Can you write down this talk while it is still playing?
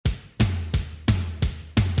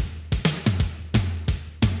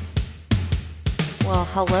Well,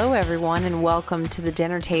 hello everyone, and welcome to the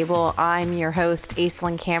dinner table. I'm your host,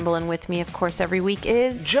 Aislinn Campbell, and with me, of course, every week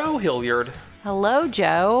is Joe Hilliard. Hello,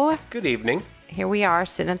 Joe. Good evening. Here we are,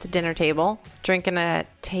 sitting at the dinner table, drinking a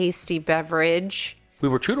tasty beverage. We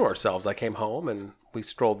were true to ourselves. I came home and we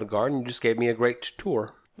strolled the garden. You just gave me a great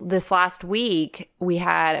tour. This last week, we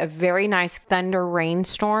had a very nice thunder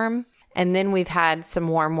rainstorm, and then we've had some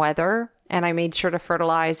warm weather. And I made sure to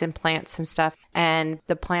fertilize and plant some stuff. And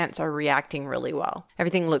the plants are reacting really well.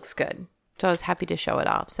 Everything looks good. So I was happy to show it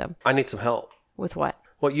off. So I need some help. With what?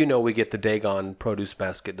 Well, you know we get the Dagon produce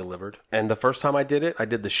basket delivered. And the first time I did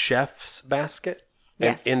the chef's basket.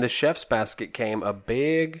 Yes. And in the chef's basket came a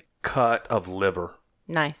big cut of liver.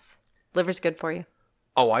 Nice. Liver's good for you.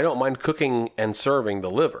 Oh, I don't mind cooking and serving the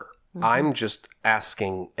liver. Mm-hmm. I'm just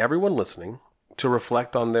asking everyone listening to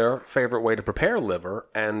reflect on their favorite way to prepare liver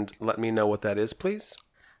and let me know what that is, please.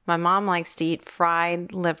 My mom likes to eat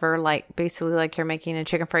fried liver, basically like you're making a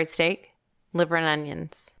chicken fried steak, liver and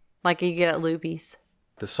onions, like you get at Luby's.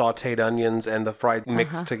 The sautéed onions and the fried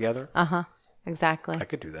mixed together? Uh-huh, exactly. I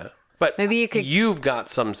could do that. But maybe you've got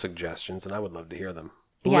some suggestions and I would love to hear them.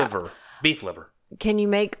 Yeah. Liver, beef liver. Can you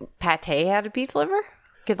make pate out of beef liver?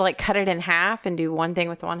 You could cut it in half and do one thing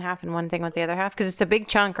with one half and one thing with the other half? Because it's a big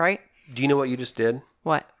chunk, right? Do you know what you just did?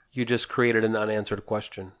 What? You just created an unanswered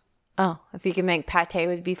question. Oh, if you can make pate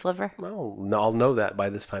with beef liver? Well, I'll know that by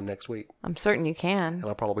this time next week. I'm certain you can. And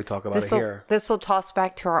I'll probably talk about it here. This will toss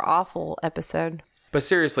back to our awful episode. But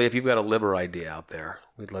seriously, if you've got a liver idea out there,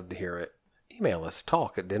 we'd love to hear it. Email us,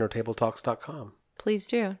 talk@dinnertabletalks.com. Please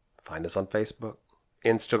do. Find us on Facebook,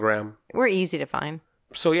 Instagram. We're easy to find.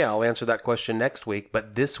 So yeah, I'll answer that question next week.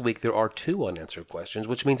 But this week there are 2 unanswered questions,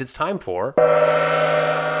 which means it's time for...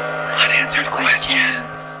 Unanswered questions.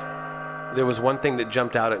 There was one thing that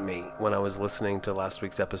jumped out at me when I was listening to last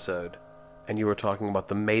week's episode, and you were talking about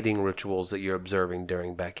the mating rituals that you're observing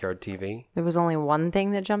during Backyard TV. There was only one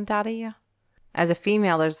thing that jumped out at you? As a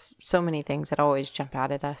female, there's so many things that always jump out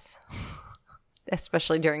at us,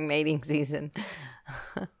 especially during mating season.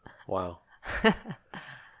 Wow.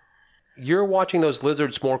 You're watching those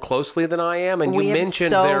lizards more closely than I am, and we you have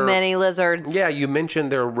mentioned so many lizards. Yeah, you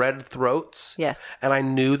mentioned their red throats. Yes. And I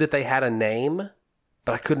knew that they had a name,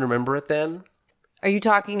 but I couldn't remember it then. Are you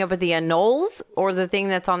talking about the anoles or the thing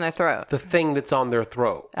that's on their throat? The thing that's on their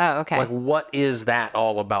throat. Oh, okay. What is that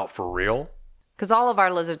all about for real? Because all of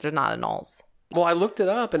our lizards are not anoles. Well, I looked it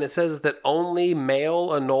up, and it says that only male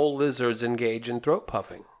anole lizards engage in throat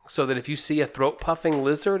puffing. So that if you see a throat puffing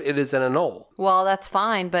lizard, it is an anole. Well, that's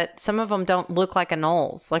fine, but some of them don't look like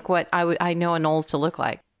anoles, like what I know anoles to look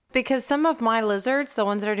like. Because some of my lizards, the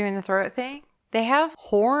ones that are doing the throat thing, they have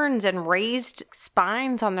horns and raised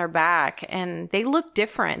spines on their back, and they look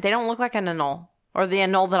different. They don't look like an anole, or the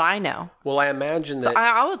anole that I know. Well, I imagine that... So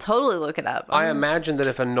I will totally look it up. I imagine that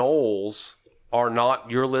if anoles are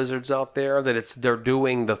not your lizards out there, that they're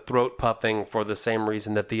doing the throat puffing for the same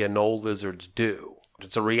reason that the anole lizards do.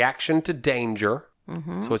 It's a reaction to danger,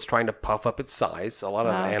 so it's trying to puff up its size. A lot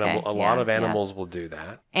of animals will do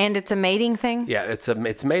that. And it's a mating thing? Yeah,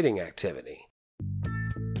 it's mating activity.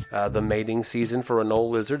 The mating season for anole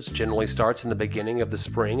lizards generally starts in the beginning of the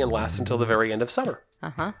spring and lasts until the very end of summer.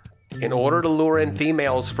 Uh-huh. In order to lure in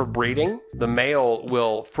females for breeding, the male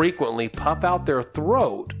will frequently puff out their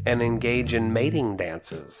throat and engage in mating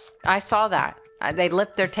dances. I saw that. They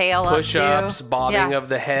lift their tail up, push-ups, bobbing of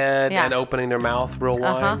the head, and opening their mouth real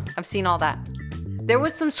wide. I've seen all that. There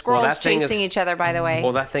was some squirrels chasing each other, by the way.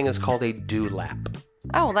 Well, that thing is called a dewlap.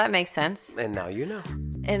 Oh, well, that makes sense. And now you know.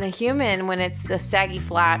 In a human, when it's a saggy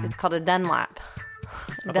flap, it's called a Dunlap.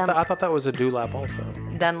 I thought that was a dewlap also.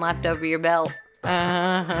 Dunlapped over your belt. You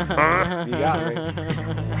got me.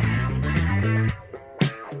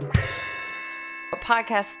 What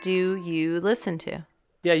podcasts do you listen to?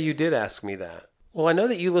 Yeah, you did ask me that. Well, I know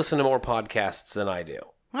that you listen to more podcasts than I do.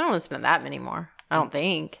 I don't listen to that many more. I don't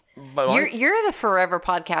think. But you're the forever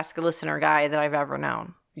podcast listener guy that I've ever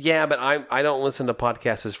known. Yeah, but I don't listen to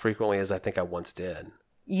podcasts as frequently as I think I once did.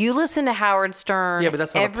 You listen to Howard Stern. Yeah, but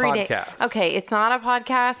that's not every a podcast. Day. Okay, it's not a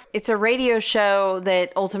podcast. It's a radio show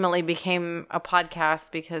that ultimately became a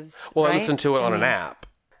podcast because... Well, right? I listen to it on an app.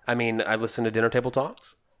 I mean, I listen to Dinner Table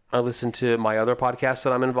Talks. I listen to my other podcasts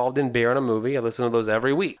that I'm involved in, Beer and a Movie. I listen to those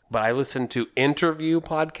every week. But I listen to interview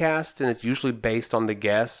podcasts, and it's usually based on the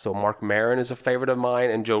guests. So Mark Maron is a favorite of mine,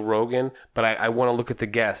 and Joe Rogan. But I want to look at the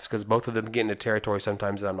guests because both of them get into territory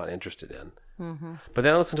sometimes that I'm not interested in. Mm-hmm. But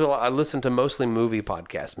then I listen to mostly movie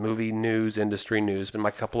podcasts, movie news, industry news. But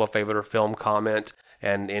my couple of favorite are Film Comment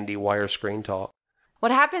and IndieWire Screen Talk.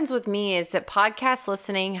 What happens with me is that podcast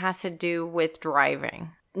listening has to do with driving.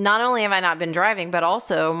 not only have I not been driving, but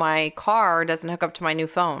also my car doesn't hook up to my new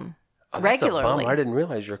phone regularly. That's a bummer. I didn't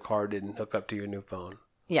realize your car didn't hook up to your new phone.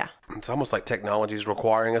 Yeah. It's almost like technology is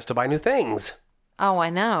requiring us to buy new things. Oh, I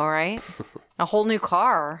know, right? A whole new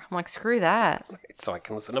car. I'm like, screw that. So I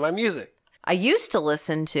can listen to my music. I used to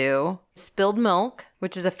listen to Spilled Milk,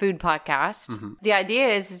 which is a food podcast. Mm-hmm. The idea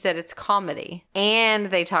is that it's comedy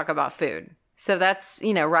and they talk about food. So that's,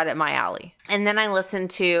 right up my alley. And then I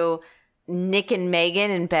listened to Nick and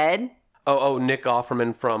Megan in bed. Oh, Nick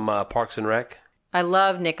Offerman from Parks and Rec. I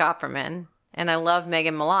love Nick Offerman and I love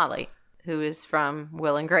Megan Mullally, who is from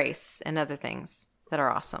Will and Grace and other things that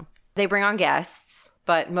are awesome. They bring on guests,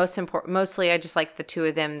 but mostly I just like the two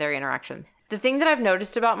of them, their interaction. The thing that I've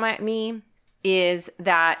noticed about me is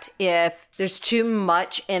that if there's too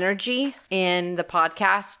much energy in the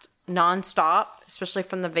podcast nonstop, especially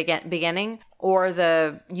from the beginning, or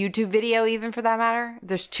the YouTube video even for that matter, if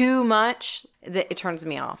there's too much, it turns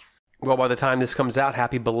me off. Well, by the time this comes out,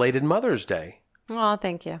 happy belated Mother's Day. Oh,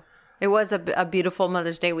 thank you. It was a beautiful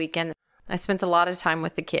Mother's Day weekend. I spent a lot of time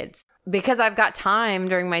with the kids. Because I've got time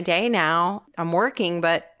during my day now, I'm working,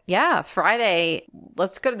 but yeah, Friday,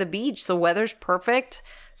 let's go to the beach. The weather's perfect.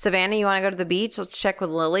 Savannah, you want to go to the beach? Let's check with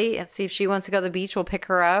Lily and see if she wants to go to the beach. We'll pick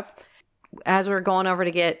her up. As we're going over to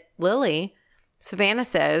get Lily, Savannah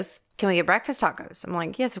says, can we get breakfast tacos? I'm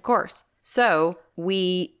like, yes, of course. So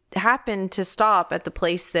we happened to stop at the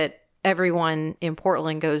place that everyone in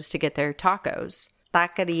Portland goes to get their tacos.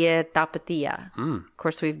 Taqueria Tapatía. Of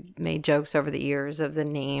course, we've made jokes over the years of the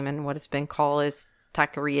name and what it's been called is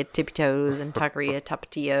Taqueria Tippy Toes and Taqueria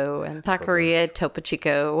Tapatio and Taqueria Topo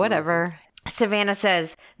Chico, whatever. Savannah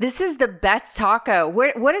says, this is the best taco.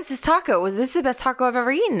 What is this taco? This is the best taco I've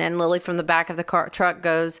ever eaten. And Lily from the back of the truck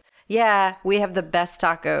goes, yeah, we have the best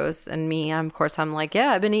tacos. And me, of course, I'm like,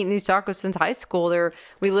 yeah, I've been eating these tacos since high school.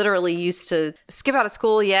 We literally used to skip out of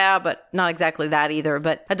school, yeah, but not exactly that either.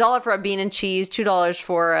 But $1 for a bean and cheese, $2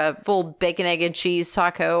 for a full bacon, egg, and cheese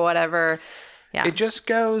taco, whatever. Yeah. It just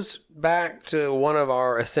goes back to one of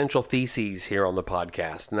our essential theses here on the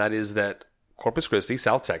podcast, and that is that Corpus Christi,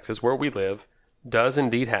 South Texas, where we live, does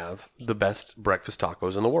indeed have the best breakfast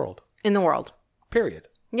tacos in the world. In the world. Period.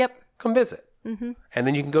 Yep. Come visit. Mm-hmm. And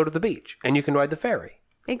then you can go to the beach and you can ride the ferry.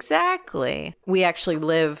 Exactly. We actually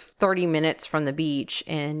live 30 minutes from the beach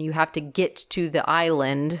and you have to get to the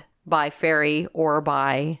island by ferry or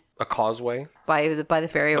by a causeway. By the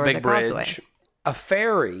ferry or a big the bridge. causeway. A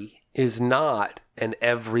ferry is not an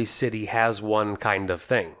every city has one kind of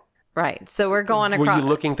thing. Right. So we're going across. Were you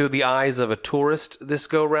looking through the eyes of a tourist this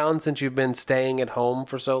go round since you've been staying at home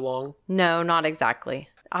for so long? No, not exactly.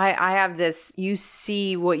 I have this, you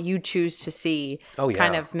see what you choose to see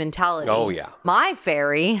kind of mentality. Oh, yeah. My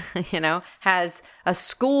ferry, has a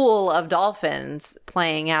school of dolphins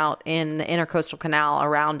playing out in the Intercoastal Canal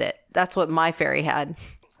around it. That's what my ferry had.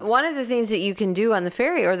 One of the things that you can do on the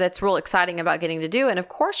ferry, or that's real exciting about getting to do, and of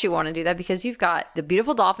course you want to do that because you've got the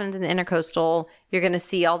beautiful dolphins in the Intercoastal. You're going to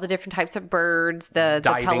see all the different types of birds, the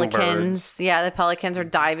pelicans. Birds. Yeah, the pelicans are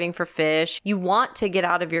diving for fish. You want to get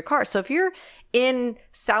out of your car. So if you're in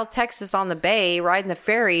South Texas on the bay riding the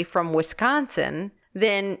ferry from Wisconsin,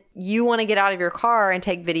 then you want to get out of your car and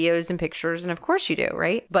take videos and pictures. And of course you do,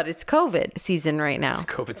 right? But it's COVID season right now.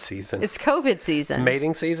 COVID season. It's COVID season. It's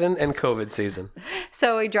mating season and COVID season.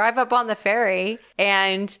 So we drive up on the ferry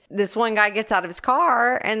and this one guy gets out of his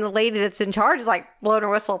car and the lady that's in charge is like blowing her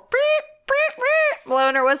whistle. Beep, beep, beep,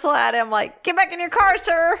 blowing her whistle at him like, get back in your car,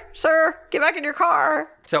 sir, get back in your car.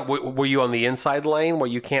 So were you on the inside lane where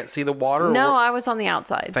you can't see the water? No, I was on the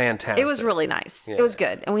outside. Fantastic. It was really nice. Yeah. It was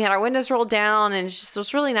good. And we had our windows rolled down and it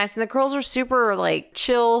was really nice. And the girls were super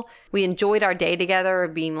chill. We enjoyed our day together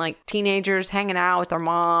of being teenagers, hanging out with our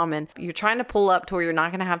mom. And you're trying to pull up to where you're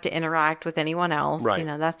not going to have to interact with anyone else. Right.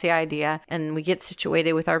 That's the idea. And we get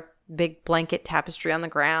situated with our big blanket tapestry on the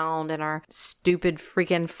ground and our stupid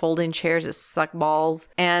freaking folding chairs that suck balls.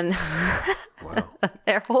 And wow.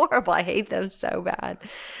 They're horrible. I hate them so bad.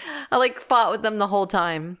 I fought with them the whole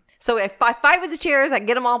time. So if I fight with the chairs, I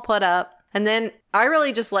get them all put up. And then I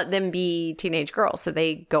really just let them be teenage girls. So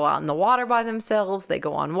they go out in the water by themselves. They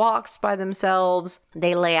go on walks by themselves.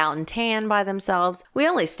 They lay out and tan by themselves. We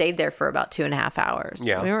only stayed there for about 2.5 hours.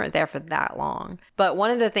 Yeah. We weren't there for that long. But one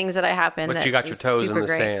of the things that happened. But you got your toes in the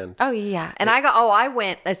sand. Oh, yeah. And I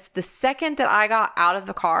went, the second that I got out of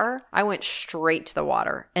the car, I went straight to the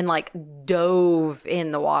water and dove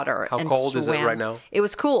in the water. How and cold is it swam. right now? It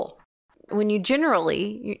was cool. When you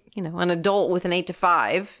generally, an adult with an 8 to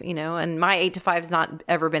 5, and my 8 to 5 has not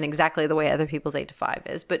ever been exactly the way other people's 8 to 5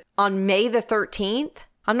 is. But on May the 13th,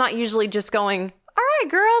 I'm not usually just going, all right,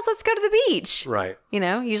 girls, let's go to the beach. Right.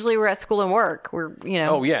 Usually we're at school and work.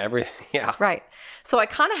 Oh, yeah. Yeah. Right. So I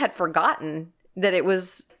kind of had forgotten that it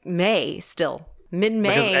was May still,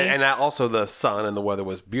 mid-May. And also the sun and the weather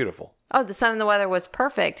was beautiful. Oh, the sun and the weather was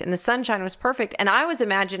perfect and the sunshine was perfect. And I was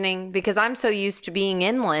imagining, because I'm so used to being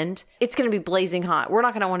inland, it's going to be blazing hot. We're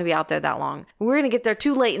not going to want to be out there that long. We're going to get there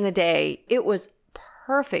too late in the day. It was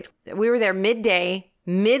perfect. We were there midday,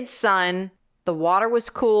 mid-sun. The water was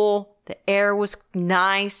cool. The air was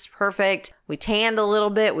nice, perfect. We tanned a little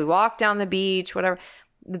bit. We walked down the beach, whatever.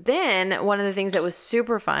 But then one of the things that was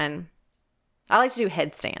super fun, I like to do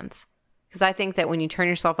headstands because I think that when you turn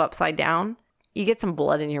yourself upside down, you get some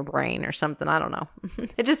blood in your brain or something. I don't know.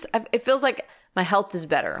 It feels like my health is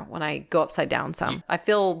better when I go upside down some. I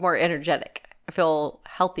feel more energetic. I feel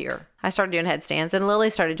healthier. I started doing headstands and Lily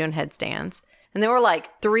started doing headstands. And there were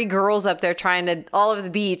like 3 girls up there trying to, all over the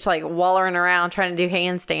beach, like wallowing around, trying to do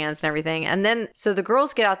handstands and everything. And then, so the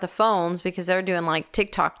girls get out the phones because they're doing like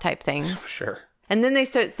TikTok type things. Sure. And then they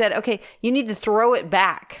said, okay, you need to throw it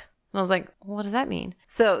back. And I was like, well, what does that mean?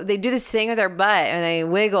 So they do this thing with their butt and they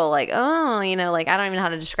wiggle like, oh, like, I don't even know how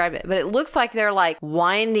to describe it. But it looks like they're like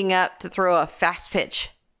winding up to throw a fast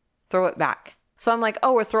pitch. Throw it back. So I'm like,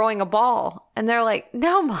 oh, we're throwing a ball. And they're like,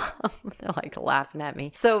 no, Mom. They're like laughing at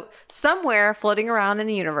me. So somewhere floating around in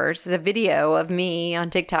the universe is a video of me on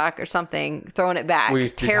TikTok or something throwing it back.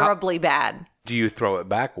 Terribly bad. Do you throw it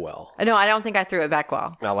back well? No, I don't think I threw it back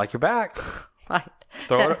well. Not like your back. Right.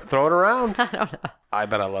 Throw it around. I don't know. I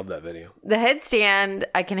bet I love that video. The headstand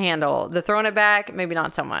I can handle. The throwing it back, maybe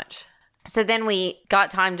not so much. So then we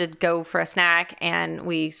got time to go for a snack and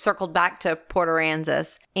we circled back to Port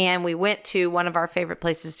Aransas and we went to one of our favorite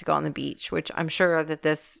places to go on the beach, which I'm sure that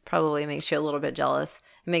this probably makes you a little bit jealous.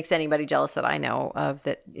 It makes anybody jealous that I know of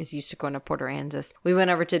that is used to going to Port Aransas. We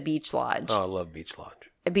went over to Beach Lodge. Oh, I love Beach Lodge.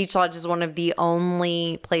 Beach Lodge is one of the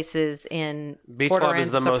only places in Beach Port Lodge Aransas,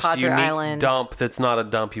 is the most Padre unique Island. dump that's not a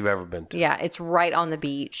dump you've ever been to. Yeah, it's right on the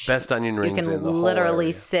beach. Best onion rings in the whole literally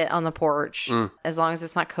area. sit on the porch as long as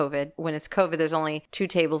it's not COVID. When it's COVID, there's only 2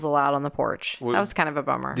 tables allowed on the porch. That was kind of a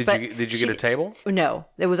bummer. Did you get a table? No,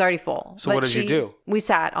 it was already full. So what did you do? We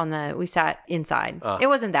sat inside. It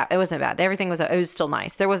wasn't bad. Everything was still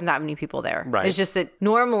nice. There wasn't that many people there. Right. It's just that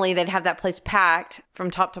normally they'd have that place packed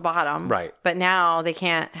from top to bottom. Right. But now they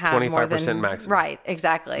can't have 25% more than maximum. Right,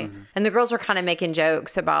 exactly. Mm-hmm. And the girls were kind of making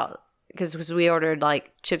jokes about because we ordered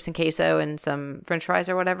like chips and queso and some French fries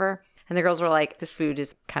or whatever. And the girls were like, this food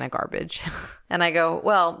is kind of garbage. And I go,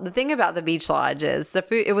 well, the thing about the Beach Lodge is the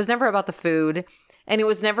food, it was never about the food. And it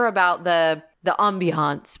was never about the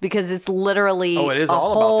ambiance because it's literally it is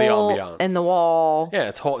all about the ambiance in the wall. Yeah,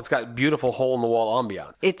 it's got beautiful hole in the wall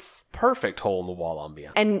ambiance. It's perfect hole in the wall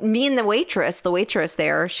ambiance. And me and the waitress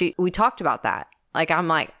there, we talked about that. Like I'm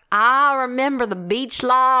like, I remember the Beach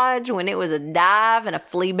Lodge when it was a dive and a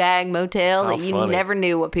flea bag motel that you never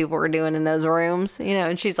knew what people were doing in those rooms,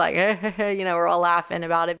 and she's like, we're all laughing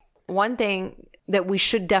about it. One thing that we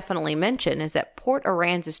should definitely mention is that Port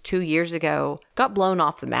Aransas 2 years ago got blown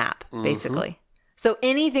off the map, basically. So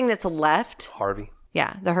anything that's left... Harvey.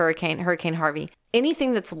 Yeah, the Hurricane Harvey.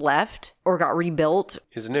 Anything that's left or got rebuilt...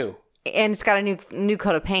 is new. And it's got a new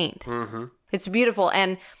coat of paint. Mm-hmm. It's beautiful.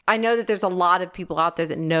 And I know that there's a lot of people out there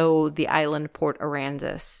that know the island Port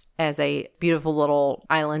Aransas as a beautiful little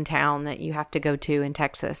island town that you have to go to in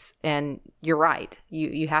Texas. And you're right.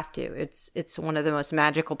 You have to. It's one of the most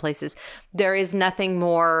magical places. There is nothing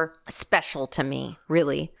more special to me,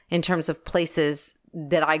 really, in terms of places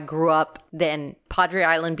that I grew up than Padre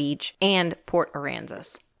Island Beach and Port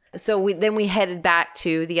Aransas. So we headed back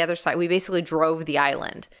to the other side. We basically drove the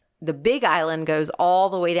island. The big island goes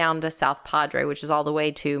all the way down to South Padre, which is all the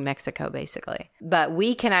way to Mexico, basically. But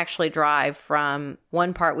we can actually drive from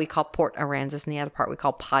one part we call Port Aransas and the other part we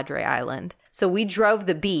call Padre Island. So we drove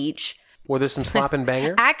the beach. Were there some slapping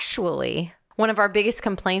bangers? Actually, one of our biggest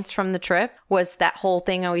complaints from the trip was that whole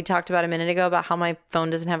thing we talked about a minute ago about how my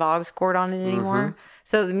phone doesn't have aux cord on it anymore. Mm-hmm.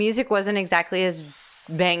 So the music wasn't exactly as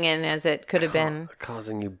banging as it could have been.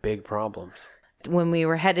 Causing you big problems. When we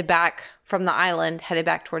were headed back from the island, headed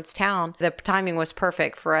back towards town, the timing was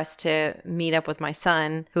perfect for us to meet up with my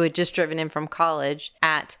son, who had just driven in from college,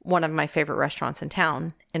 at one of my favorite restaurants in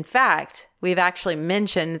town. In fact, we've actually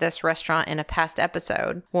mentioned this restaurant in a past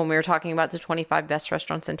episode when we were talking about the 25 best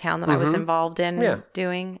restaurants in town that I was involved in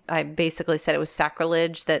doing. I basically said it was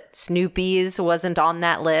sacrilege that Snoopy's wasn't on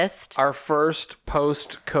that list. Our first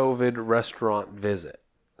post-COVID restaurant visit,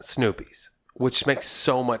 Snoopy's, which makes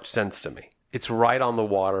so much sense to me. It's right on the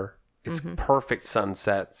water. It's perfect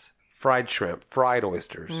sunsets, fried shrimp, fried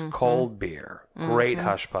oysters, cold beer, great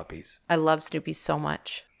hush puppies. I love Snoopy's so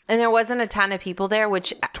much. And there wasn't a ton of people there,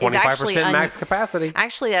 which is 25% actually max capacity.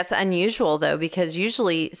 Actually, that's unusual though, because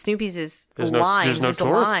usually Snoopy's is There's line. no There's a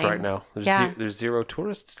tourists line. right now. There's zero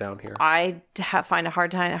tourists down here. I find it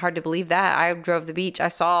hard to believe that. I drove the beach. I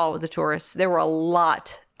saw the tourists. There were a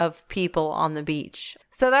lot of people on the beach.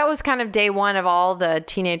 So that was kind of day one of all the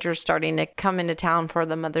teenagers starting to come into town for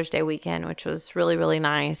the Mother's Day weekend, which was really, really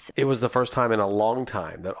nice. It was the first time in a long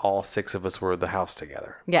time that all 6 of us were at the house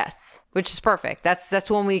together. Yes, which is perfect.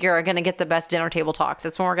 That's when we are going to get the best dinner table talks.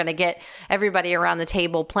 That's when we're going to get everybody around the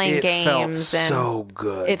table playing games. It felt so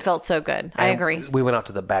good. It felt so good. I agree. We went out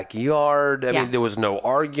to the backyard. I mean, there was no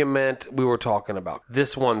argument. We were talking about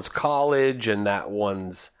this one's college and that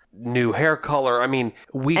one's new hair color. I mean,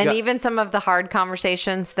 even some of the hard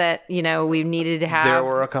conversations that, we needed to have. There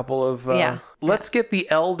were a couple of, let's get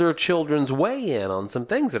the elder children's weigh in on some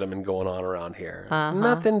things that have been going on around here.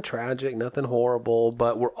 Nothing tragic, nothing horrible,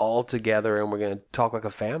 but we're all together and we're going to talk like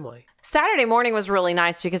a family. Saturday morning was really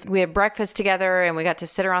nice because we had breakfast together and we got to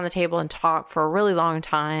sit around the table and talk for a really long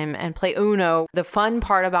time and play Uno. The fun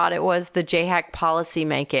part about it was the JHAC policy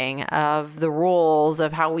making of the rules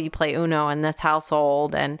of how we play Uno in this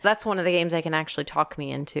household. And that's one of the games they can actually talk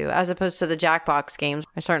me into, as opposed to the Jackbox games.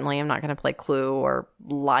 I certainly am not going to play Clue or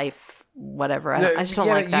Life, whatever. I just don't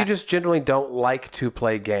like that. You just generally don't like to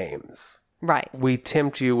play games. Right. We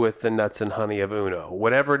tempt you with the nuts and honey of Uno.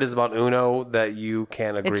 Whatever it is about Uno that you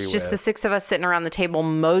can't agree with. It's just the 6 of us sitting around the table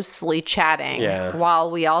mostly chatting while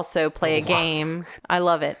we also play a game. I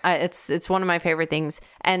love it. It's one of my favorite things.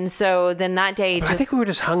 And so then that day I think we were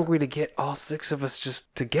just hungry to get all 6 of us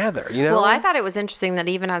just together, you know? Well, I thought it was interesting that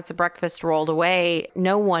even as the breakfast rolled away,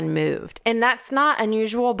 no one moved. And that's not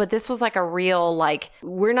unusual, but this was like a real,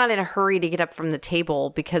 we're not in a hurry to get up from the table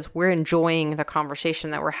because we're enjoying the conversation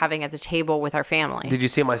that we're having at the table with our family. Did you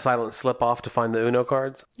see my silent slip off to find the Uno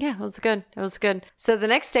cards? Yeah, it was good. It was good. So the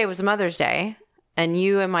next day was Mother's Day, and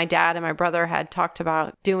you and my dad and my brother had talked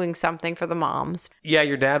about doing something for the moms. Yeah,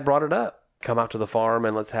 your dad brought it up. Come out to the farm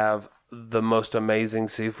and let's have the most amazing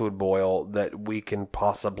seafood boil that we can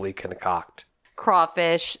possibly concoct.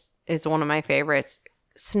 Crawfish is one of my favorites.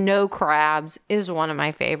 Snow crabs is one of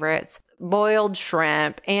my favorites. Boiled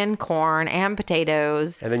shrimp and corn and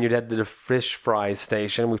potatoes. And then your dad did a fish fry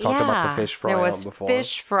station. We've talked about the fish fry before. There was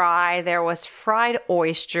fish fry. There was fried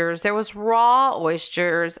oysters. There was raw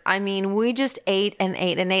oysters. I mean, we just ate and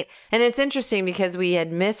ate and ate. And it's interesting because we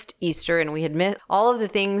had missed Easter and we had missed all of the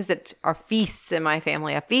things that are feasts in my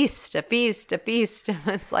family. A feast, a feast, a feast.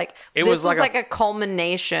 It's like, this was like a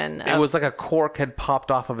culmination. It was like a cork had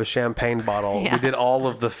popped off of a champagne bottle. Yeah. We did all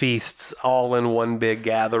of the feasts all in one big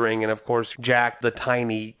gathering. And of course, Jack, the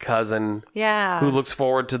tiny cousin, who looks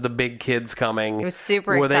forward to the big kids coming. He was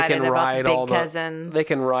super excited about the big cousins. They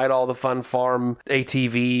can ride all the fun farm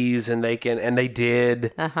ATVs, and they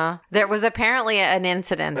did. There was apparently an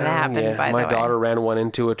incident that happened. By the way, my daughter ran one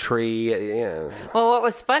into a tree. Yeah. Well, what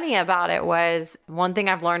was funny about it was one thing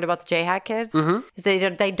I've learned about the JHAC kids is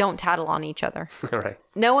they don't tattle on each other. Right.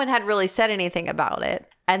 No one had really said anything about it,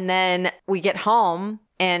 and then we get home.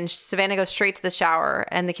 And Savannah goes straight to the shower.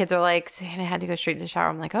 And the kids are like, Savannah had to go straight to the shower.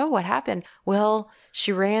 I'm like, oh, what happened? Well,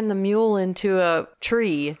 she ran the mule into a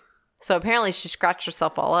tree. So apparently she scratched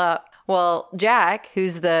herself all up. Well, Jack,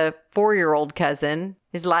 who's the 4-year-old cousin,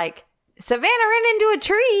 is like, Savannah ran into a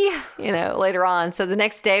tree, later on. So the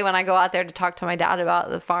next day when I go out there to talk to my dad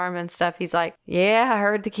about the farm and stuff, he's like, yeah, I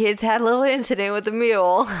heard the kids had a little incident with the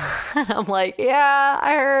mule. And I'm like, yeah,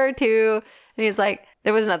 I heard too. And he's like,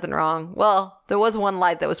 there was nothing wrong. Well, there was one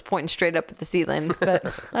light that was pointing straight up at the ceiling,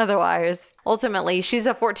 but otherwise, ultimately, she's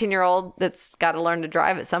a 14-year-old that's got to learn to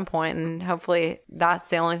drive at some point, and hopefully that's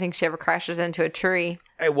the only thing she ever crashes into a tree.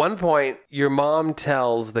 At one point, your mom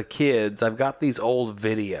tells the kids, I've got these old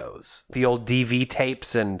videos, the old DV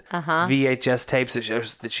tapes and VHS tapes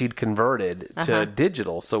that she'd converted to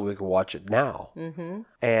digital so we could watch it now. Mm-hmm.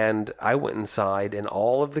 And I went inside and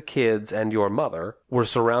all of the kids and your mother were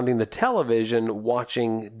surrounding the television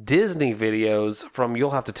watching Disney videos from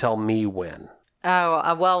You'll Have to Tell Me When.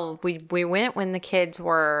 Oh, well, we went when the kids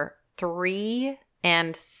were 3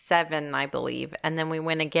 and 7, I believe. And then we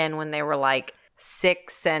went again when they were like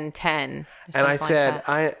 6 and 10. And I said,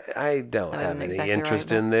 I don't have any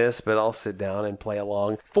interest in this, but I'll sit down and play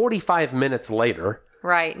along. 45 minutes later,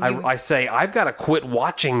 right? I say, I've got to quit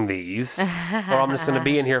watching these or I'm just going to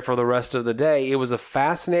be in here for the rest of the day. It was a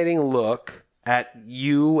fascinating look at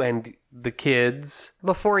you and the kids.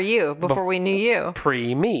 Before we knew you.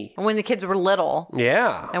 Pre-me. When the kids were little.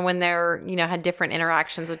 Yeah. And when they're, had different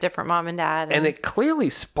interactions with different mom and dad. And it clearly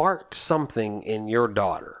sparked something in your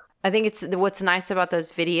daughter. I think what's nice about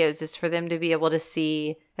those videos is for them to be able to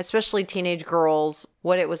see, especially teenage girls,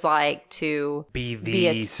 what it was like to Be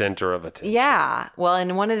the center of attention. Yeah. Well,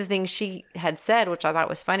 and one of the things she had said, which I thought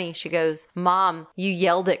was funny, she goes, "Mom, you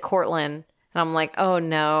yelled at Cortland." And I'm like, "Oh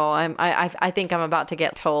no, I think I'm about to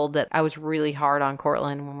get told that I was really hard on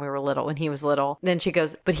Cortland when he was little." Then she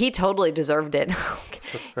goes, "But he totally deserved it."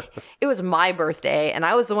 It was my birthday and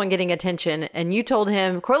I was the one getting attention. And you told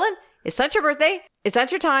him, "Cortland, it's not your birthday. It's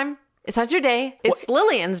not your time. It's not your day. It's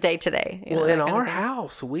Lillian's day today." Well, in our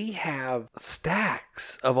house, we have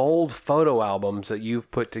stacks of old photo albums that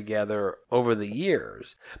you've put together over the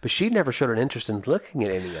years, but she never showed an interest in looking at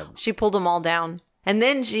any of them. She pulled them all down. And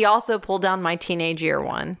then she also pulled down my teenage year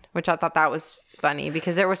one, which I thought that was funny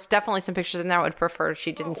because there was definitely some pictures in there I would prefer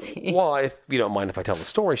she didn't see. Well, if you don't mind if I tell the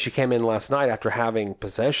story, she came in last night after having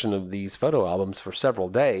possession of these photo albums for several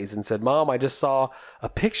days and said, "Mom, I just saw a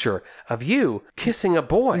picture of you kissing a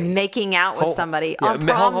boy. Making out with somebody on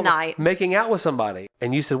prom night. Making out with somebody."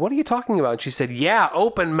 And you said, "What are you talking about?" And she said, "Yeah,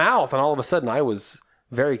 open mouth." And all of a sudden I was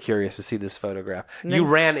very curious to see this photograph. You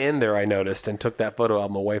ran in there, I noticed, and took that photo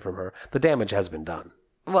album away from her. The damage has been done.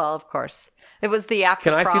 Well, of course. It was the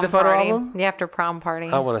after prom party. Can I see the photo album? The after prom party.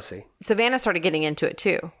 I want to see. Savannah started getting into it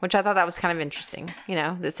too, which I thought that was kind of interesting. You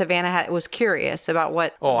know, that Savannah was curious about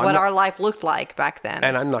what our life looked like back then.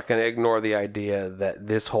 And I'm not going to ignore the idea that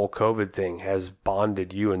this whole COVID thing has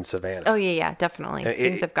bonded you and Savannah. Oh, yeah, definitely.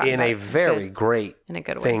 Things have gotten in a very great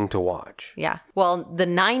thing to watch. Yeah. Well, the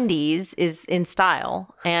 90s is in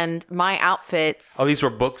style, and my outfits... Oh, these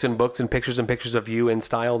were books and books and pictures of you in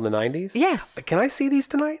style in the 90s? Yes. Can I see these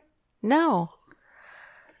tonight? No.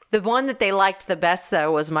 The one that they liked the best,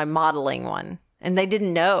 though, was my modeling one. And they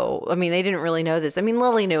didn't know. I mean, they didn't really know this. I mean,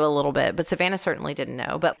 Lily knew a little bit, but Savannah certainly didn't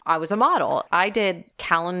know. But I was a model. I did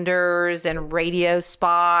calendars and radio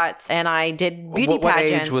spots, and I did beauty pageants.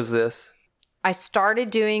 What age was this? I started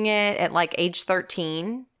doing it at like age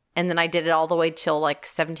 13, and then I did it all the way till like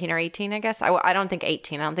 17 or 18, I guess. I don't think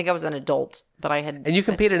 18. I don't think I was an adult, but I had... And you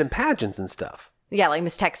competed in pageants and stuff. Yeah, like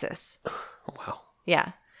Miss Texas. Wow.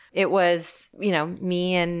 Yeah. It was,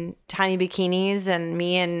 me in tiny bikinis and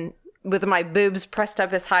me in with my boobs pressed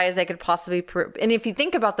up as high as they could possibly. And if you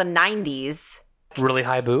think about the 90s. Really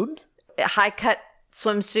high boobs? High cut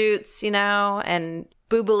swimsuits, and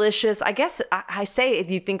boobalicious. I guess I say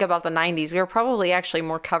if you think about the 90s, we were probably actually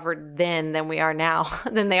more covered then than we are now,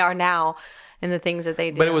 than they are now in the things that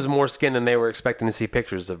they do. But it was more skin than they were expecting to see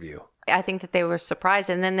pictures of you. I think that they were surprised.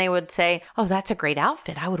 And then they would say, "Oh, that's a great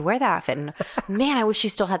outfit. I would wear that outfit. And man, I wish you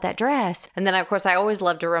still had that dress." And then, of course, I always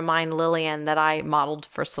love to remind Lillian that I modeled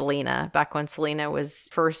for Selena back when Selena was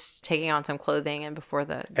first taking on some clothing and before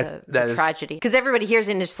the tragedy. Because everybody here's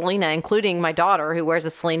into Selena, including my daughter who wears a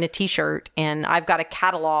Selena t-shirt. And I've got a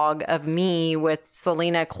catalog of me with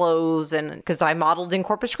Selena clothes and because I modeled in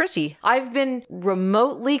Corpus Christi. I've been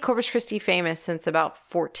remotely Corpus Christi famous since about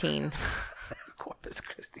 14. Corpus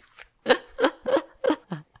Christi.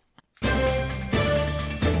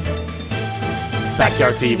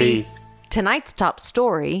 Backyard TV. Tonight's top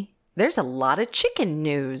story, there's a lot of chicken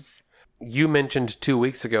news. You mentioned 2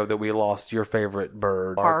 weeks ago that we lost your favorite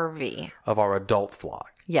bird, Harvey, of our adult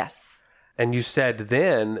flock. Yes. And you said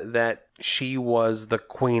then that she was the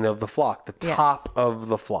queen of the flock, the top of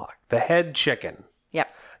the flock, the head chicken.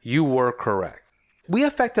 Yep. You were correct. We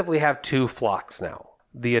effectively have two flocks now.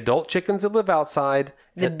 The adult chickens that live outside.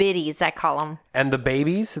 The biddies, I call them. And the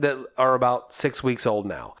babies that are about 6 weeks old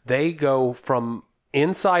now. They go from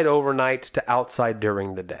inside overnight to outside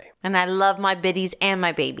during the day. And I love my biddies and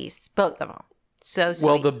my babies, both of them. So sweet.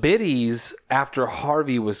 Well, the biddies, after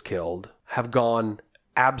Harvey was killed, have gone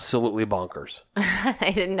absolutely bonkers.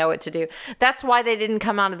 They didn't know what to do. That's why they didn't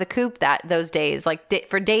come out of the coop those days. Like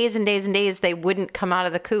for days and days and days, they wouldn't come out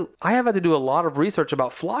of the coop. I have had to do a lot of research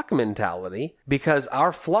about flock mentality because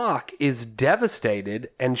our flock is devastated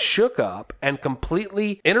and shook up and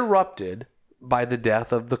completely interrupted by the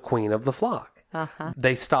death of the queen of the flock. Uh-huh.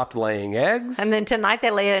 They stopped laying eggs. And then tonight they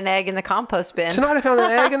laid an egg in the compost bin. Tonight I found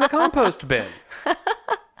an egg in the compost bin.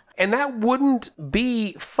 And that wouldn't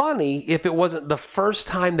be funny if it wasn't the first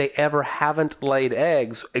time they ever haven't laid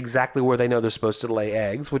eggs exactly where they know they're supposed to lay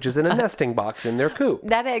eggs, which is in a nesting box in their coop.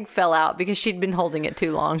 That egg fell out because she'd been holding it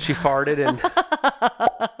too long. She farted and...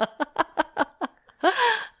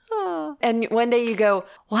 And one day you go,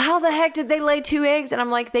 "Well, how the heck did they lay 2 eggs?" And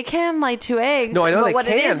I'm like, they can lay 2 eggs. No, I know they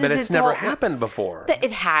can, but it's never happened before.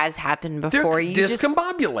 It has happened before. They're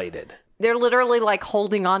discombobulated. They're literally like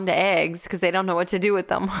holding on to eggs because they don't know what to do with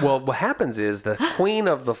them. Well, what happens is the queen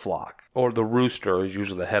of the flock, or the rooster is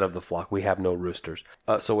usually the head of the flock. We have no roosters.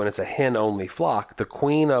 So when it's a hen-only flock, the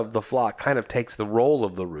queen of the flock kind of takes the role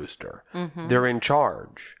of the rooster. Mm-hmm. They're in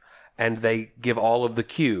charge. and they give all of the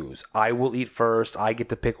cues. I will eat first. I get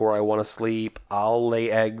to pick where I want to sleep. I'll lay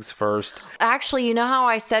eggs first. Actually, you know how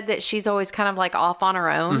I said that she's always kind of like off on her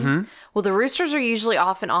own? Mm-hmm. Well, the roosters are usually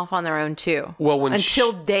often off on their own too. Well,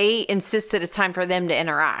 until they insist that it's time for them to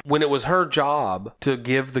interact. When it was her job to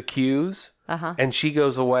give the cues, and she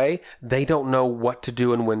goes away, they don't know what to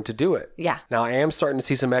do and when to do it. Yeah. Now, I am starting to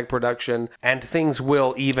see some egg production, and things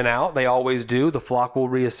will even out. They always do. The flock will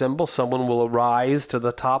reassemble. Someone will arise to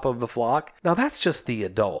the top of the flock. Now, that's just the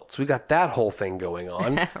adults. We got that whole thing going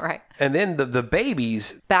on. Right. And then the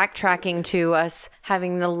babies. Backtracking to us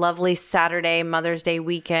having the lovely Saturday Mother's Day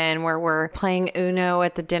weekend where we're playing Uno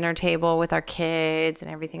at the dinner table with our kids and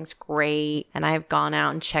everything's great. And I've gone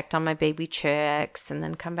out and checked on my baby chicks and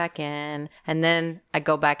then come back in. And then I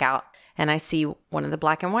go back out and I see one of the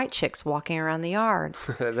black and white chicks walking around the yard.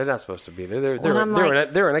 They're not supposed to be there.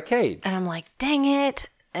 They're in a cage. And I'm like, dang it.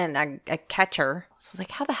 And I catch her. So I was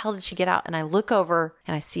like, how the hell did she get out? And I look over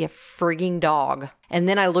and I see a frigging dog. And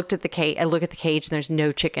then I looked at the cage. I look at the cage and there's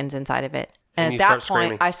no chickens inside of it. And at that point,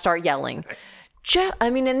 screaming. I start yelling.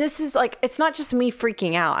 And this is like, it's not just me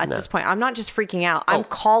freaking out at this point. I'm not just freaking out. I'm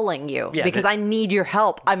calling you because I need your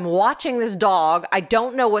help. I'm watching this dog. I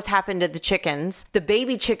don't know what's happened to the chickens. The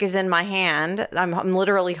baby chick is in my hand. I'm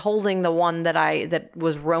literally holding the one that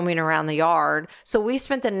was roaming around the yard. So we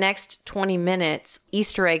spent the next 20 minutes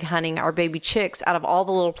Easter egg hunting our baby chicks out of all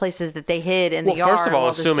the little places that they hid in the yard. Well, first of all,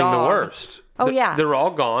 assuming the worst. Oh, yeah. They're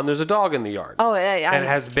all gone. There's a dog in the yard. Oh, and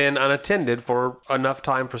has been unattended for enough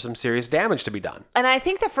time for some serious damage to be done. And I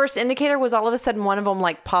think the first indicator was all of a sudden one of them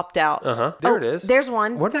like popped out. There it is. There's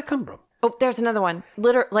one. Where'd that come from? Oh, there's another one.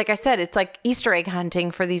 Like I said, it's like Easter egg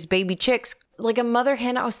hunting for these baby chicks. Like a mother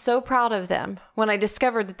hen, I was so proud of them when I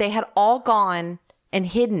discovered that they had all gone and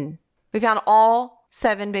hidden. We found all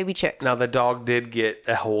 7 baby chicks. Now, the dog did get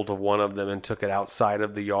a hold of one of them and took it outside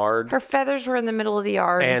of the yard. Her feathers were in the middle of the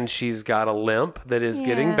yard. And she's got a limp that is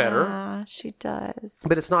getting better. Yeah, she does.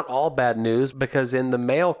 But it's not all bad news because in the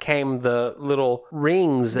mail came the little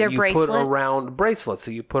rings that put around bracelets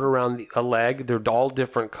that you put around a leg. They're all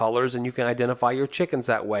different colors and you can identify your chickens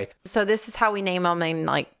that way. So this is how we name them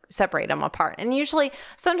and separate them apart. And usually,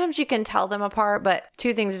 sometimes you can tell them apart, but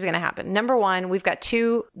 2 things is going to happen. Number 1, we've got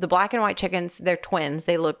the black and white chickens. They're twins.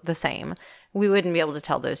 They look the same. We wouldn't be able to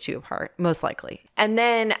tell those 2 apart, most likely. And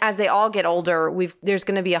then as they all get older, there's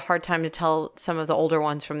going to be a hard time to tell some of the older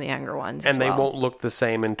ones from the younger ones. And they won't look the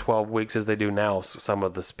same in 12 weeks as they do now, some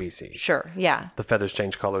of the species. Sure, yeah. The feathers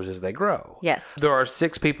change colors as they grow. Yes. There are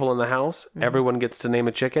 6 people in the house. Mm-hmm. Everyone gets to name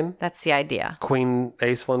a chicken. That's the idea. Queen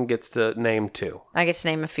Aislinn gets to name 2. I get to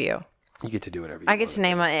name a few. You get to do whatever you want. I get to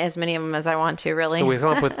name as many of them as I want to, really. So we've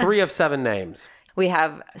come up with 3 of 7 names. We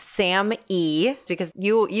have Sam E, because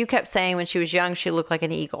you kept saying when she was young she looked like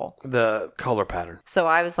an eagle. The color pattern. So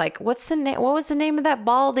I was like, what was the name of that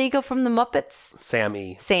bald eagle from the Muppets? Sam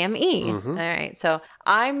E. Sam E. Mm-hmm. All right. So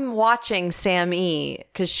I'm watching Sam E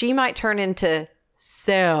because she might turn into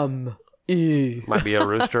Sam E. Might be a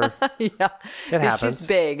rooster. Yeah. It happens.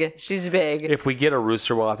 She's big. If we get a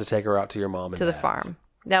rooster, we'll have to take her out to your mom and to the farm.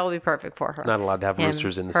 That will be perfect for her. Not allowed to have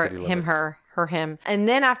roosters in the city limits. Him. And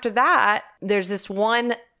then after that, there's this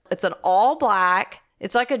one, it's an all black,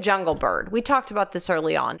 it's like a jungle bird. We talked about this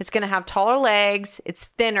early on. It's going to have taller legs, it's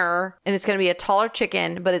thinner, and it's going to be a taller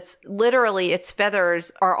chicken, but its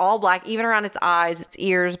feathers are all black, even around its eyes, its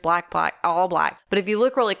ears, black, all black. But if you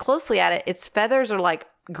look really closely at it, its feathers are like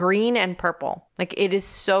green and purple. Like it is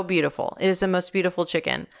so beautiful. It is the most beautiful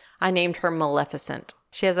chicken. I named her Maleficent.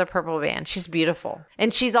 She has a purple band. She's beautiful.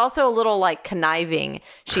 And she's also a little like conniving.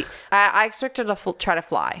 I expect her to try to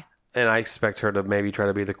fly. And I expect her to maybe try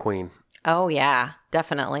to be the queen. Oh, yeah,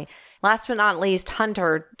 definitely. Last but not least,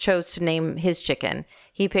 Hunter chose to name his chicken.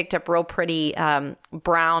 He picked up real pretty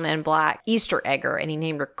brown and black Easter egger, and he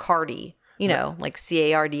named her Cardi. You know, like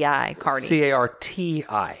C-A-R-D-I, Cardi.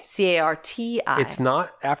 C-A-R-T-I. C-A-R-T-I. It's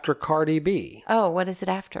not after Cardi B. Oh, what is it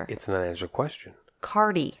after? It's an unanswered question.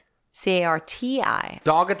 Cardi. C-A-R-T-I.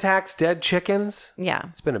 Dog attacks, dead chickens. Yeah.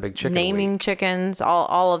 It's been a big chicken Naming week. Chickens,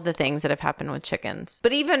 all of the things that have happened with chickens.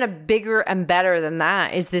 But even a bigger and better than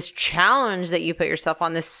that is this challenge that you put yourself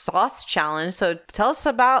on, this sauce challenge. So tell us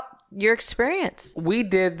about your experience. We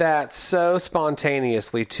did that so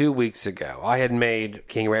spontaneously 2 weeks ago. I had made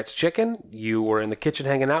King Rhett's chicken. You were in the kitchen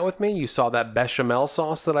hanging out with me. You saw that bechamel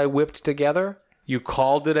sauce that I whipped together. You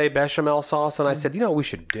called it a bechamel sauce, and I said, you know what we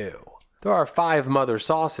should do? There are 5 mother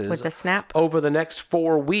sauces. With the snap? Over the next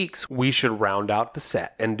 4 weeks, we should round out the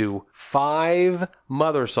set and do 5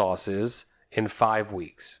 mother sauces in 5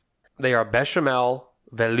 weeks. They are bechamel,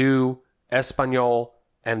 velouté, espagnole,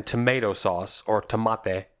 and tomato sauce, or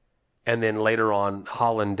tomate. and then later on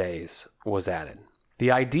hollandaise was added.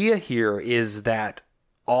 The idea here is that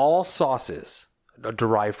all sauces are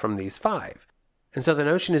derived from these 5. And so the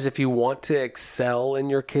notion is if you want to excel in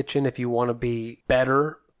your kitchen, if you want to be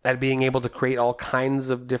better at being able to create all kinds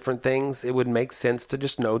of different things, it would make sense to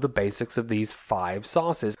just know the basics of these 5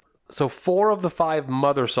 sauces. So 4 of the 5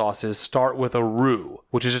 mother sauces start with a roux,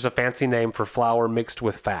 which is just a fancy name for flour mixed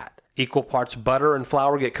with fat. Equal parts butter and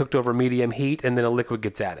flour get cooked over medium heat, and then a liquid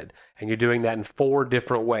gets added. And you're doing that in 4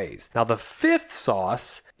 different ways. Now, the 5th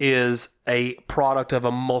sauce is a product of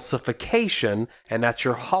emulsification, and that's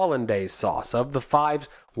your hollandaise sauce. Of the 5,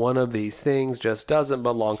 one of these things just doesn't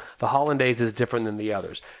belong. The hollandaise is different than the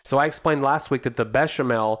others. So I explained last week that the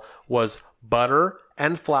bechamel was butter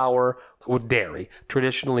and flour with dairy,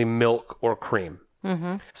 traditionally milk or cream.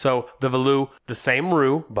 Mm-hmm. So the velouté, the same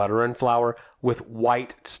roux, butter and flour, with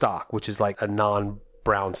white stock, which is like a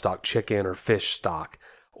non-brown stock chicken or fish stock.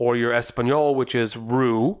 Or your espagnole, which is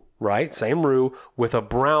roux, right? Same roux, with a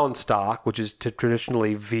brown stock, which is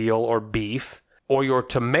traditionally veal or beef. Or your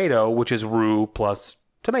tomato, which is roux plus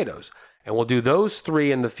tomatoes. And we'll do those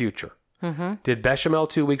 3 in the future. Mm-hmm. Did bechamel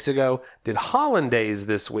 2 weeks ago, did hollandaise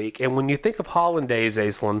this week. And when you think of hollandaise,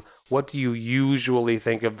 Aislinn, what do you usually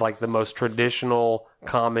think of like the most traditional,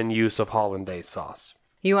 common use of hollandaise sauce?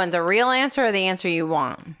 You want the real answer or the answer you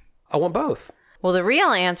want? I want both. Well, the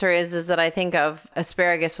real answer is that I think of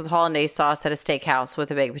asparagus with hollandaise sauce at a steakhouse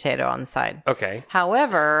with a baked potato on the side. Okay.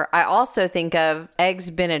 However, I also think of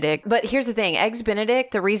Eggs Benedict. But here's the thing. Eggs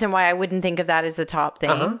Benedict, the reason why I wouldn't think of that as the top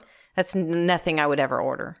thing, that's nothing I would ever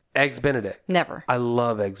order. Eggs Benedict. Never. I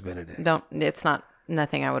love Eggs Benedict. It's not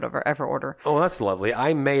nothing I would ever order. Oh, that's lovely.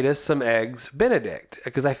 I made us some Eggs Benedict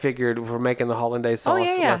because I figured if we're making the hollandaise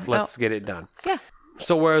sauce, let's get it done. Yeah.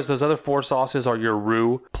 So whereas those other 4 sauces are your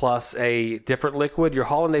roux plus a different liquid, your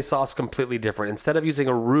hollandaise sauce is completely different. Instead of using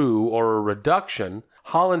a roux or a reduction,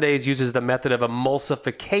 hollandaise uses the method of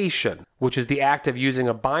emulsification, which is the act of using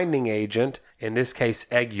a binding agent, in this case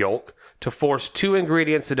egg yolk, to force 2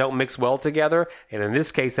 ingredients that don't mix well together. And in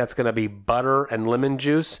this case, that's going to be butter and lemon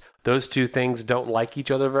juice. Those 2 things don't like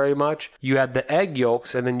each other very much. You add the egg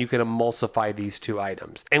yolks, and then you can emulsify these 2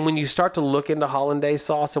 items. And when you start to look into hollandaise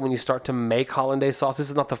sauce, and when you start to make hollandaise sauce,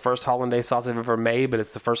 this is not the first hollandaise sauce I've ever made, but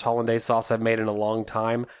it's the first hollandaise sauce I've made in a long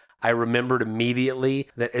time. I remembered immediately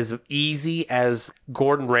that as easy as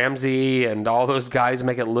Gordon Ramsay and all those guys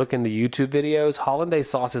make it look in the YouTube videos,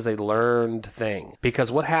 hollandaise sauce is a learned thing.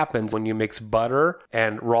 Because what happens when you mix butter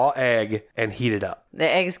and raw egg and heat it up? The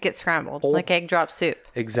eggs get scrambled, like egg drop soup.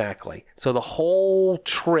 Exactly. So the whole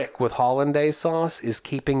trick with hollandaise sauce is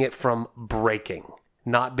keeping it from breaking,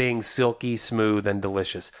 not being silky, smooth, and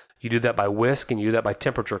delicious. You do that by whisk, and you do that by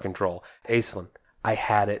temperature control. Aislinn, I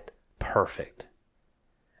had it perfect.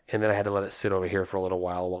 And then I had to let it sit over here for a little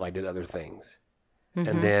while I did other things. Mm-hmm.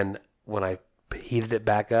 And then when I heated it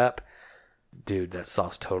back up, dude, that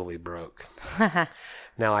sauce totally broke.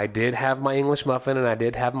 Now, I did have my English muffin, and I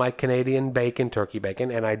did have my Canadian bacon, turkey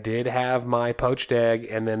bacon, and I did have my poached egg,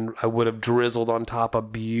 and then I would have drizzled on top a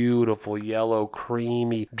beautiful yellow,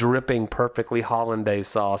 creamy, dripping perfectly hollandaise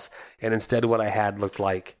sauce. And instead what I had looked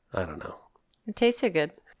like, I don't know. It tasted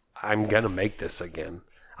good. I'm going to make this again.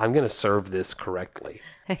 I'm going to serve this correctly.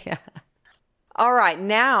 Yeah. All right.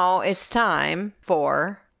 Now it's time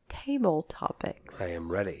for table topics. I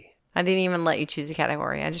am ready. I didn't even let you choose a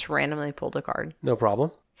category. I just randomly pulled a card. No problem.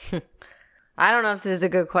 I don't know if this is a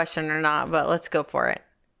good question or not, but let's go for it.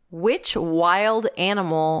 Which wild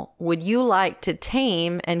animal would you like to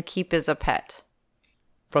tame and keep as a pet?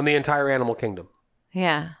 From the entire animal kingdom.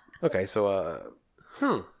 Yeah. Okay, so,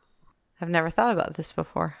 I've never thought about this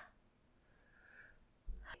before.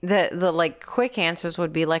 The like quick answers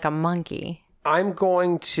would be like a monkey. I'm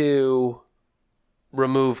going to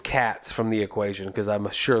remove cats from the equation because I'm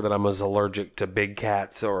sure that I'm as allergic to big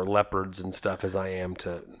cats or leopards and stuff as I am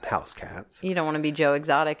to house cats. You don't want to be Joe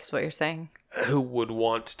Exotic is what you're saying. Who would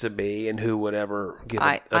want to be, and who would ever give a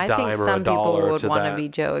I dime think or a some dollar people would to want that? to be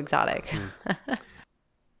Joe Exotic.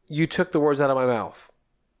 You took the words out of my mouth.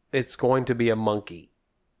 It's going to be a monkey.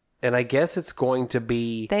 And I guess it's going to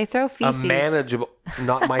be They throw feces. a manageable,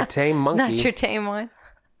 not my tame monkey. Not your tame one.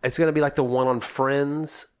 It's going to be like the one on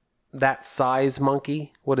Friends, that size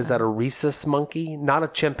monkey. What is that, a rhesus monkey? Not a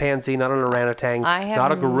chimpanzee, not an orangutan,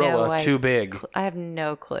 not a gorilla, too big. I have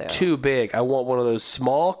no clue. Too big. I want one of those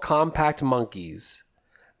small, compact monkeys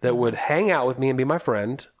that would hang out with me and be my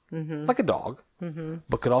friend, like a dog,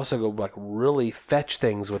 but could also go like really fetch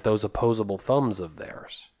things with those opposable thumbs of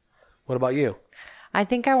theirs. What about you? I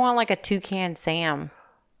think I want like a toucan Sam.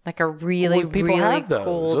 Like a really, really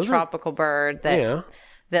cool tropical bird that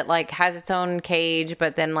that like has its own cage,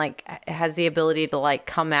 but then like has the ability to like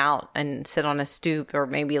come out and sit on a stoop, or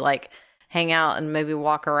maybe like hang out and maybe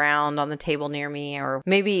walk around on the table near me, or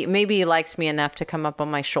maybe he likes me enough to come up on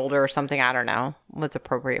my shoulder or something. I don't know what's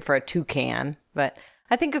appropriate for a toucan, but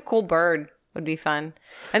I think a cool bird would be fun.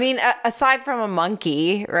 I mean, aside from a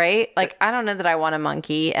monkey, right? Like, I don't know that I want a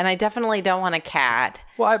monkey, and I definitely don't want a cat.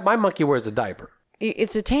 Well, my monkey wears a diaper.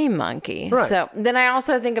 It's a tame monkey. Right. So then I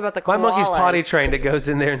also think about the koalas. My monkey's potty trained. It goes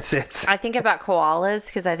in there and sits. I think about koalas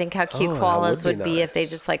because I think how cute koalas would be if they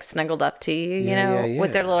just like snuggled up to you, you know,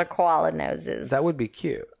 with their little koala noses. That would be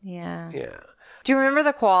cute. Yeah. Yeah. Do you remember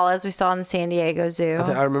the koalas we saw in the San Diego Zoo?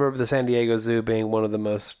 I remember the San Diego Zoo being one of the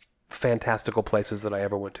most fantastical places that I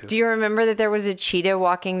ever went to. Do you remember that there was a cheetah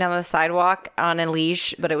walking down the sidewalk on a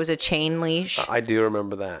leash, but it was a chain leash? I do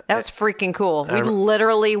remember that. That was freaking cool. We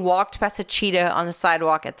literally walked past a cheetah on the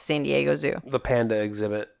sidewalk at the San Diego Zoo. The panda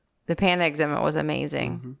exhibit. The panda exhibit was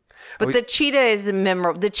amazing. Mm-hmm. But the cheetah is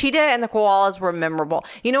memorable. The cheetah and the koalas were memorable.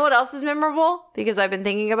 You know what else is memorable? Because I've been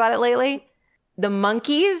thinking about it lately. The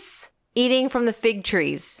monkeys eating from the fig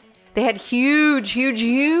trees. They had huge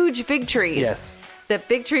fig trees. Yes. The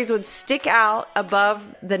fig trees would stick out above,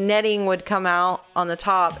 the netting would come out on the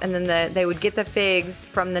top, and then they would get the figs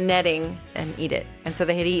from the netting and eat it. And so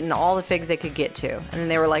they had eaten all the figs they could get to. And then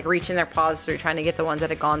they were like reaching their paws through trying to get the ones that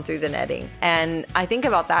had gone through the netting. And I think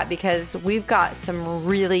about that because we've got some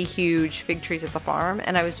really huge fig trees at the farm.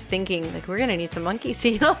 And I was thinking, like, we're going to need some monkeys to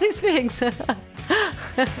eat all these figs.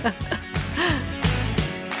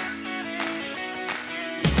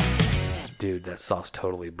 Dude, that sauce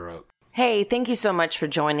totally broke. Hey, thank you so much for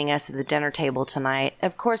joining us at the dinner table tonight.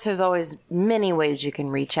 Of course, there's always many ways you can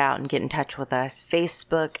reach out and get in touch with us.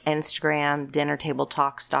 Facebook, Instagram,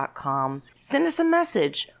 dinnertabletalks.com. Send us a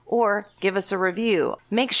message or give us a review.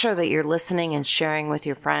 Make sure that you're listening and sharing with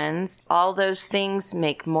your friends. All those things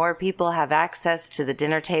make more people have access to the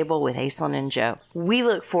dinner table with Aislinn and Joe. We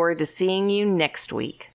look forward to seeing you next week.